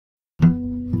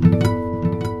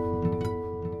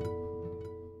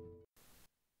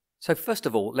So first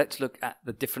of all, let's look at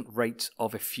the different rates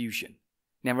of effusion.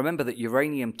 Now remember that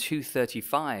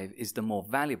uranium-235 is the more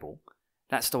valuable.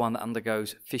 That's the one that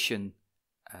undergoes fission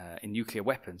in nuclear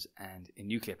weapons and in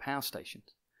nuclear power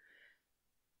stations.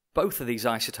 Both of these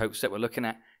isotopes that we're looking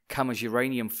at come as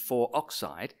uranium-4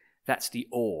 oxide. That's the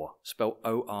ore, spelled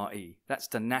O-R-E. That's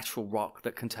the natural rock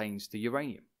that contains the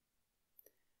uranium.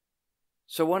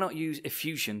 So why not use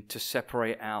effusion to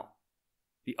separate out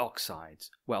the oxides?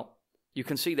 Well, you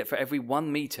can see that for every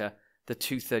 1 meter the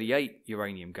 238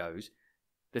 uranium goes,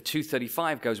 the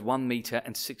 235 goes 1 meter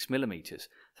and 6 millimeters.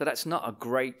 So that's not a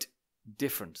great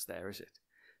difference there, is it?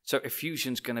 So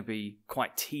effusion's going to be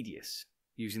quite tedious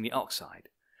using the oxide.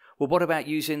 Well, what about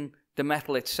using the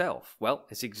metal itself? Well,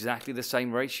 it's exactly the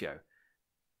same ratio.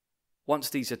 Once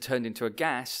these are turned into a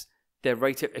gas, their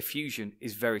rate of effusion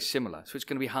is very similar, so it's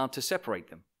going to be hard to separate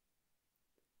them.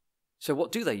 So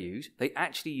what do they use? They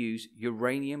actually use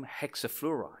uranium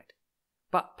hexafluoride.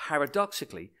 But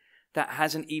paradoxically, that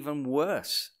has an even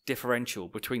worse differential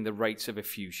between the rates of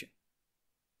effusion.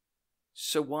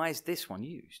 So why is this one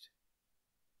used?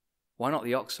 Why not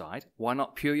the oxide? Why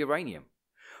not pure uranium?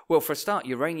 Well, for a start,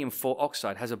 uranium-4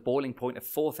 oxide has a boiling point of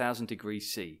 4,000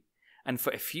 degrees C. And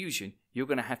for effusion, you're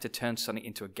going to have to turn something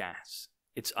into a gas.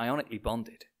 It's ionically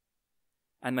bonded.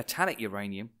 And metallic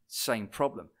uranium, same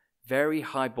problem. Very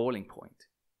high boiling point.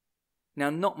 Now,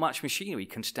 not much machinery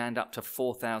can stand up to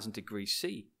 4,000 degrees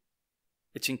C.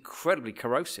 It's incredibly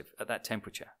corrosive at that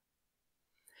temperature.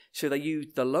 So they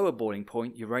use the lower boiling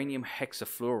point, uranium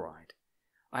hexafluoride.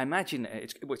 I imagine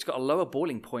it's got a lower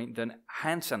boiling point than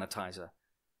hand sanitizer.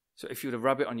 So if you were to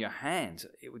rub it on your hands,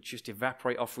 it would just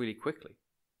evaporate off really quickly.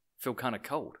 Feel kind of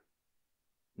cold.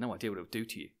 No idea what it would do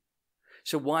to you.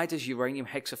 So why does uranium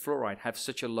hexafluoride have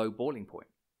such a low boiling point?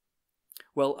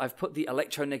 Well, I've put the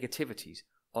electronegativities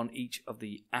on each of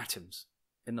the atoms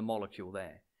in the molecule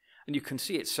there. And you can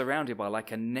see it's surrounded by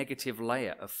like a negative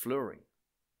layer of fluorine.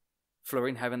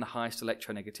 Fluorine having the highest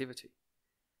electronegativity.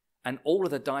 And all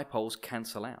of the dipoles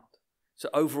cancel out. So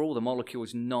overall the molecule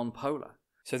is non-polar.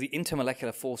 So the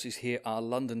intermolecular forces here are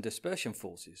London dispersion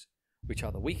forces, which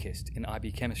are the weakest in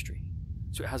IB chemistry.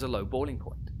 So it has a low boiling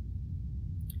point.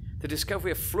 The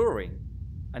discovery of fluorine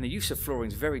and the use of fluorine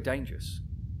is very dangerous.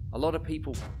 A lot of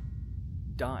people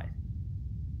died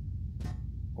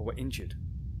or were injured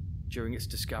during its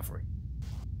discovery.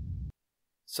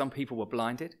 Some people were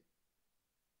blinded,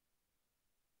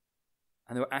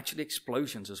 and there were actually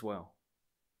explosions as well.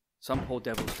 Some poor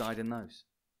devils died in those.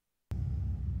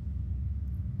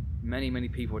 Many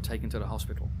people were taken to the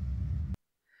hospital.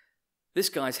 This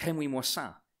guy's Henry Morse.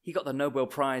 He got the Nobel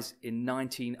Prize in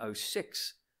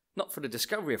 1906, not for the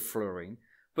discovery of fluorine,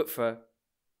 but for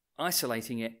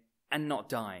isolating it and not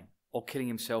dying or killing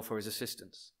himself or his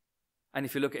assistants. And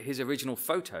if you look at his original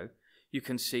photo, you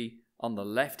can see on the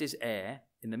left is air,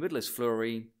 in the middle is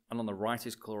fluorine, and on the right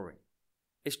is chlorine.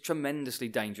 It's tremendously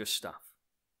dangerous stuff,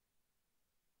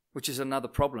 which is another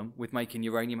problem with making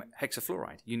uranium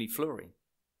hexafluoride. You need fluorine.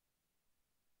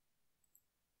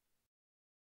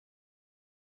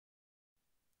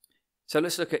 So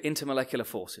let's look at intermolecular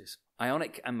forces.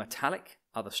 Ionic and metallic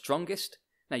are the strongest.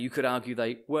 Now you could argue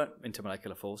they weren't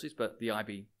intermolecular forces, but the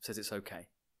IB says it's okay.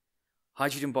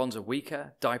 Hydrogen bonds are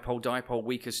weaker, dipole-dipole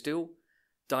weaker still,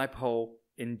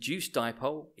 dipole-induced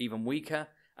dipole even weaker,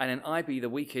 and in IB the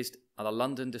weakest are the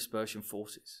London dispersion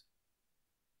forces.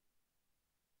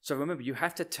 So remember, you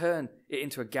have to turn it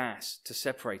into a gas to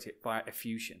separate it by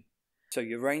effusion. So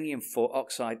uranium-4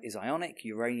 oxide is ionic,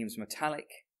 uranium's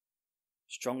metallic,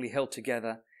 strongly held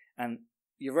together, and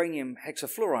uranium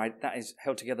hexafluoride, that is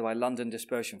held together by London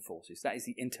dispersion forces. That is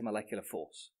the intermolecular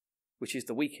force, which is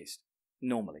the weakest,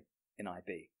 normally, in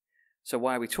IB. So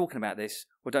why are we talking about this?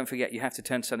 Well, don't forget, you have to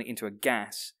turn something into a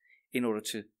gas in order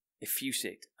to effuse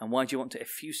it. And why do you want to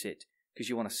effuse it? Because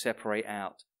you want to separate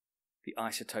out the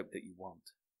isotope that you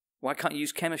want. Why can't you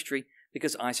use chemistry?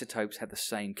 Because isotopes have the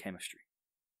same chemistry.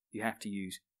 You have to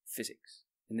use physics.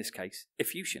 In this case,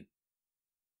 effusion.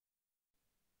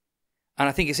 And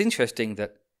I think it's interesting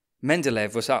that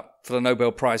Mendeleev was up for the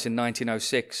Nobel Prize in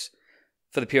 1906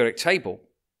 for the periodic table,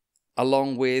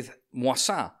 along with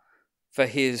Morse for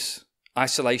his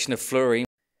isolation of fluorine.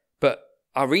 But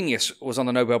Arrhenius was on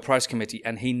the Nobel Prize Committee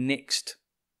and he nixed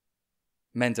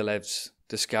Mendeleev's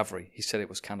discovery. He said it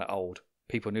was kind of old.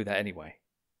 People knew that anyway.